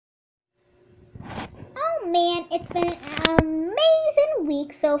Oh man, it's been an amazing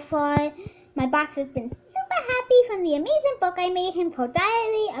week so far. My boss has been super happy from the amazing book I made him called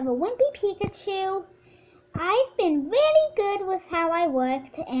Diary of a Wimpy Pikachu. I've been really good with how I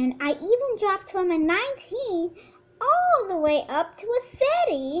worked, and I even dropped from a 19 all the way up to a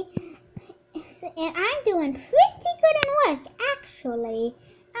 30. And I'm doing pretty good in work, actually.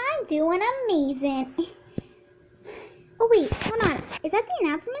 I'm doing amazing. Oh wait, hold on. Is that the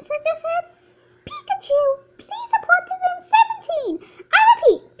announcements I just heard? Pikachu, please report to room 17. I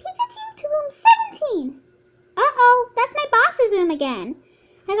repeat, Pikachu to room 17. Uh-oh, that's my boss's room again.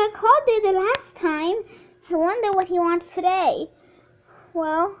 I got called there the last time. I wonder what he wants today.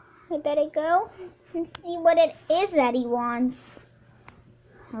 Well, I better go and see what it is that he wants.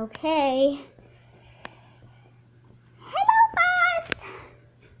 Okay. Hello, boss.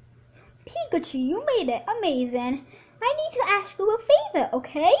 Pikachu, you made it amazing. I need to ask you a favor,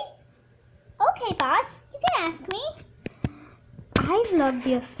 okay? Okay, boss. You can ask me. I've loved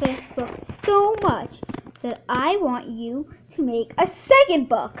your first book so much that I want you to make a second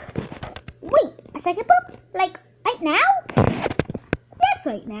book. Wait, a second book? Like, right now? Yes,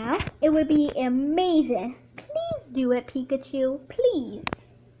 right now. It would be amazing. Please do it, Pikachu. Please.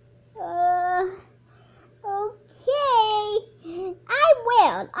 Okay. I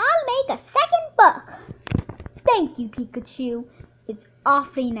will. I'll make a second book. Thank you, Pikachu. It's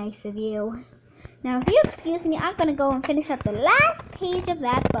awfully nice of you. Now, if you excuse me, I'm going to go and finish up the last page of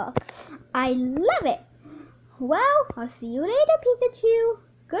that book. I love it. Well, I'll see you later, Pikachu.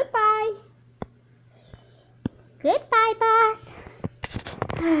 Goodbye. Goodbye, boss.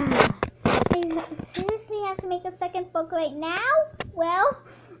 I seriously have to make a second book right now? Well,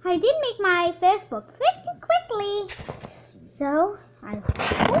 I did make my first book pretty quickly. So, I hope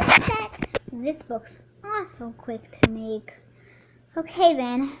that this book's also quick to make. Okay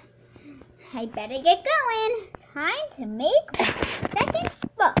then, I better get going. Time to make my second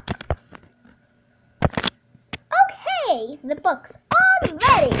book. Okay, the book's all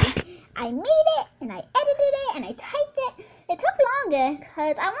ready. I made it, and I edited it, and I typed it. It took longer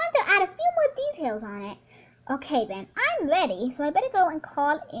because I wanted to add a few more details on it. Okay then, I'm ready, so I better go and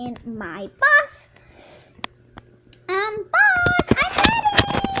call in my boss. Boss, I'm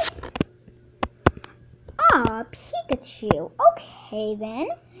ready! Aw, Pikachu. Okay then,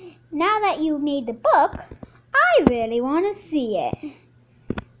 now that you made the book, I really want to see it.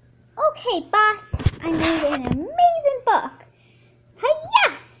 Okay, boss, I made an amazing book.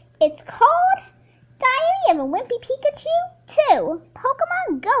 Hi-ya! It's called Diary of a Wimpy Pikachu 2,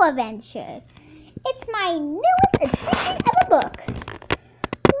 Pokemon Go Adventure. It's my newest edition of a book.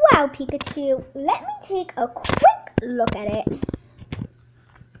 Wow, Pikachu, let me take a quick look at it.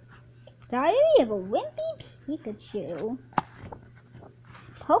 Diary of a Wimpy Pikachu,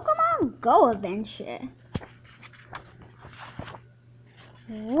 Pokemon Go Adventure.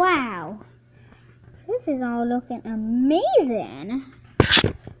 Wow, this is all looking amazing.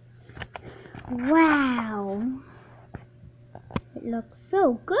 Wow, it looks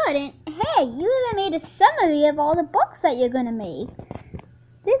so good. And hey, you even made a summary of all the books that you're gonna make.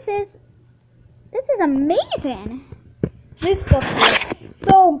 This is amazing. This book looks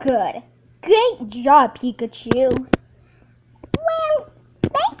so good. Great job, Pikachu. Well,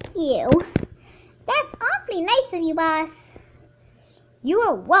 thank you. That's awfully nice of you, boss. You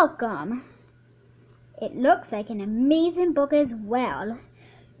are welcome. It looks like an amazing book as well.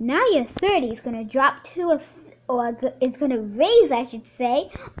 Now your 30 is going to drop to is going to raise, I should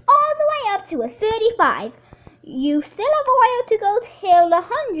say, all the way up to a 35. You still have a while to go till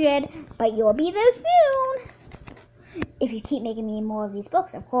 100, but you'll be there soon. If you keep making me more of these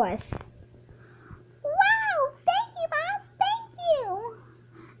books, of course. Wow, thank you, boss, thank you.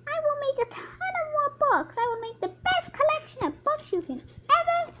 I will make a ton of more books. I will make the best collection of books you can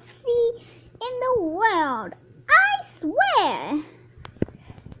ever see in the world. I swear.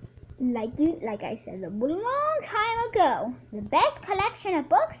 Like I said a long time ago, the best collection of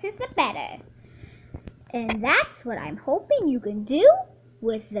books is the better. And that's what I'm hoping you can do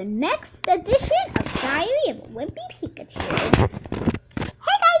with the next edition of Diary of a Wimpy Pikachu.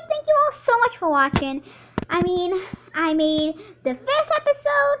 Hey guys, thank you all so much for watching. I made the first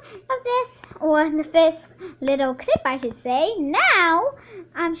episode of this, or the first little clip I should say. Now,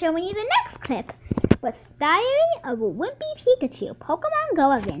 I'm showing you the next clip with Diary of a Wimpy Pikachu, Pokemon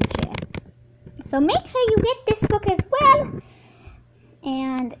Go Adventure. So make sure you get this book as well.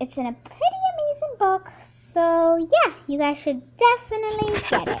 And it's in a pretty amazing book. So yeah, you guys should definitely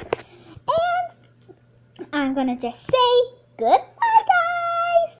get it. And I'm going to just say goodbye.